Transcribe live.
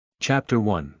Chapter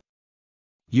 1.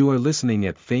 You are listening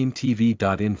at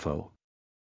famvetv.info.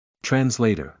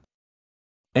 Translator.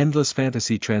 Endless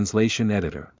Fantasy Translation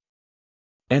Editor.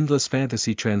 Endless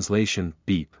Fantasy Translation,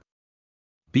 beep.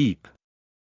 Beep.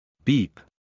 Beep.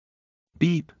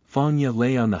 Beep. Fanya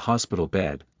lay on the hospital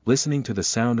bed, listening to the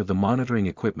sound of the monitoring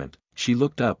equipment. She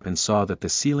looked up and saw that the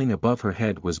ceiling above her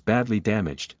head was badly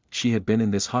damaged. She had been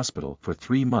in this hospital for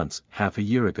 3 months. Half a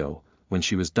year ago, when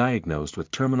she was diagnosed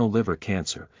with terminal liver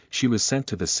cancer, she was sent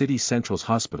to the city central's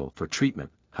hospital for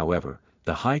treatment. However,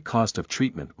 the high cost of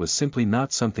treatment was simply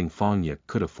not something Fanya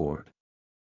could afford.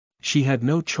 She had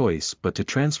no choice but to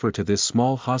transfer to this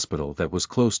small hospital that was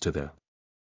close to the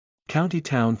county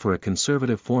town for a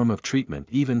conservative form of treatment.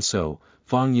 Even so,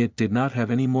 Fanya did not have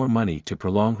any more money to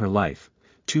prolong her life.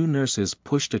 2 nurses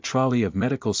pushed a trolley of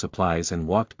medical supplies and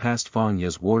walked past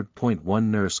Fanya's ward.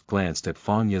 One nurse glanced at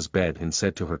Fanya's bed and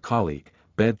said to her colleague,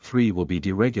 "Bed 3 will be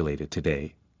deregulated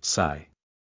today." Sigh.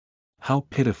 How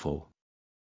pitiful.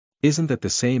 Isn't that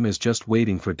the same as just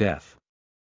waiting for death?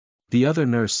 The other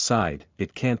nurse sighed.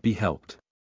 It can't be helped.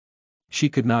 She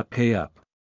could not pay up.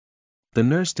 The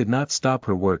nurse did not stop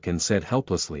her work and said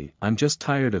helplessly, "I'm just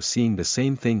tired of seeing the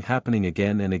same thing happening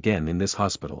again and again in this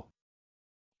hospital."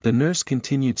 The nurse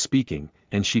continued speaking,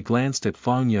 and she glanced at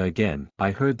Fanya again. "I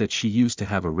heard that she used to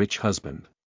have a rich husband."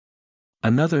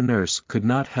 Another nurse could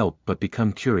not help but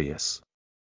become curious.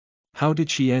 How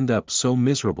did she end up so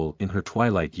miserable in her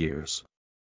twilight years?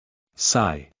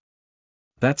 Sigh.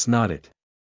 That's not it.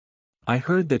 "I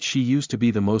heard that she used to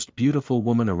be the most beautiful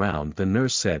woman around," the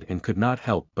nurse said, and could not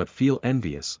help but feel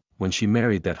envious. "When she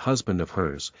married that husband of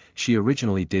hers, she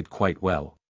originally did quite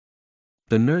well."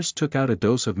 The nurse took out a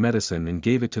dose of medicine and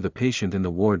gave it to the patient in the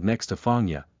ward next to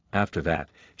Fanya. After that,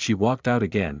 she walked out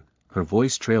again. Her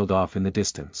voice trailed off in the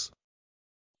distance.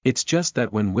 "It's just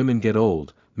that when women get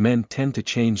old, men tend to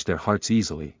change their hearts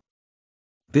easily.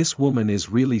 This woman is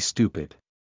really stupid."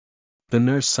 The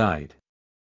nurse sighed.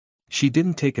 She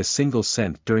didn't take a single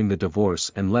cent during the divorce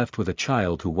and left with a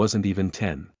child who wasn't even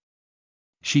 10.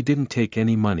 She didn't take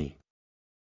any money.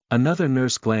 Another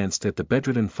nurse glanced at the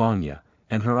bedridden Fanya,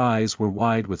 and her eyes were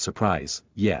wide with surprise.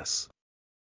 Yes.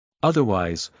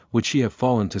 Otherwise, would she have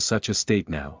fallen to such a state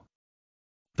now?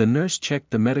 The nurse checked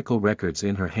the medical records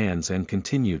in her hands and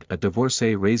continued, "A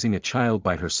divorcee raising a child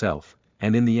by herself,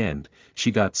 and in the end,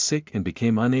 she got sick and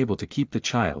became unable to keep the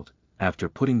child." After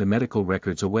putting the medical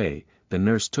records away, the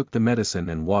nurse took the medicine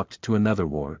and walked to another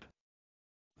ward.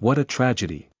 What a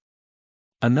tragedy.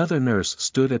 Another nurse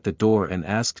stood at the door and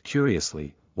asked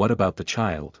curiously, "What about the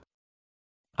child?"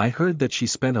 "I heard that she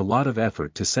spent a lot of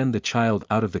effort to send the child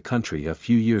out of the country a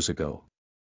few years ago."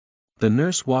 The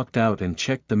nurse walked out and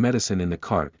checked the medicine in the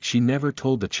cart. She never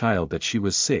told the child that she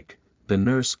was sick. The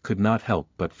nurse could not help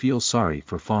but feel sorry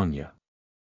for Fanya.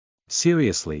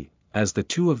 Seriously, as the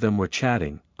two of them were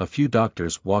chatting, a few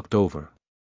doctors walked over.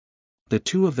 The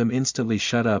two of them instantly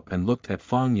shut up and looked at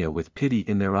Fanya with pity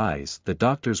in their eyes. The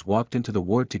doctors walked into the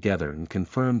ward together and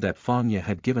confirmed that Fanya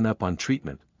had given up on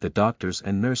treatment. The doctors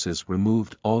and nurses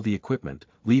removed all the equipment,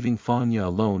 leaving Fanya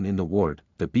alone in the ward.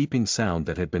 The beeping sound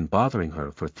that had been bothering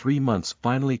her for 3 months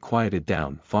finally quieted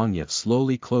down. Fanya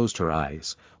slowly closed her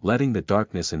eyes, letting the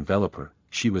darkness envelop her.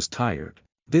 She was tired.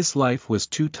 This life was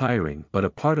too tiring, but a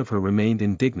part of her remained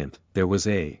indignant. There was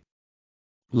a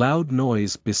loud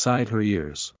noise beside her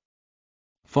ears.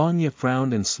 Fanya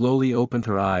frowned and slowly opened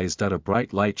her eyes. A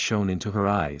bright light shone into her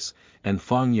eyes, and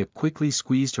Fanya quickly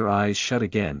squeezed her eyes shut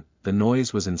again. The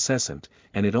noise was incessant,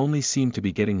 and it only seemed to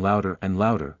be getting louder and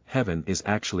louder. Heaven is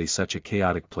actually such a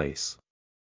chaotic place.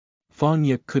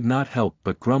 Fanya could not help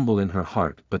but grumble in her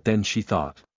heart, but then she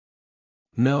thought,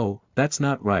 "No, that's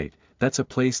not right. That's a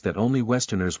place that only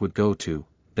Westerners would go to."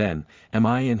 Then, am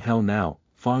I in hell now?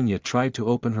 Fanya tried to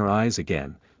open her eyes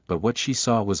again, but what she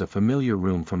saw was a familiar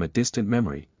room from a distant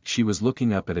memory. She was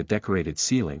looking up at a decorated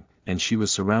ceiling, and she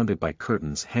was surrounded by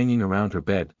curtains hanging around her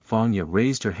bed. Fanya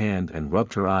raised her hand and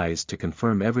rubbed her eyes to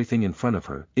confirm everything in front of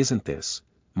her. "Isn't this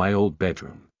my old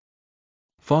bedroom?"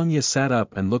 Fanya sat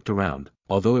up and looked around.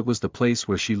 Although it was the place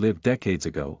where she lived decades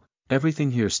ago,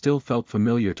 everything here still felt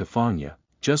familiar to Fanya.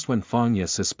 Just when Fanya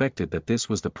suspected that this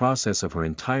was the process of her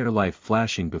entire life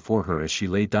flashing before her as she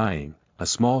lay dying, a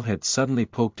small head suddenly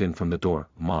poked in from the door.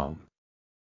 "Mom.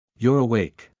 You're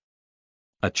awake."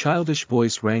 A childish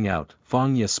voice rang out.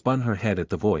 Fanya spun her head at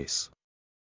the voice.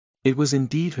 It was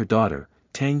indeed her daughter,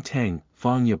 Tang Tang.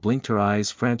 Fanya blinked her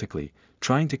eyes frantically,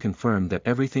 trying to confirm that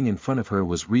everything in front of her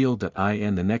was real.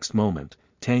 And the next moment,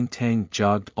 Tang Tang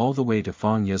jogged all the way to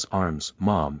Fanya's arms.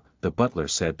 "Mom, the butler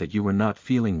said that you were not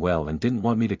feeling well and didn't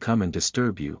want me to come and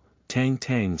disturb you," Tang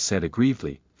Tang said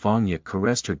aggrievedly. Fanya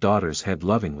caressed her daughter's head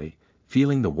lovingly.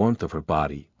 feeling the warmth of her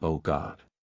body, oh God.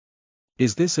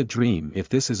 Is this a dream? If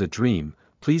this is a dream,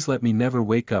 please let me never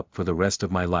wake up for the rest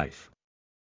of my life.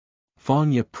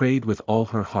 Fanya prayed with all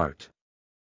her heart.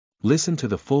 Listen to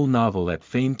the full novel at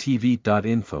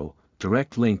famvetv.info,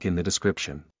 direct link in the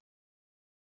description.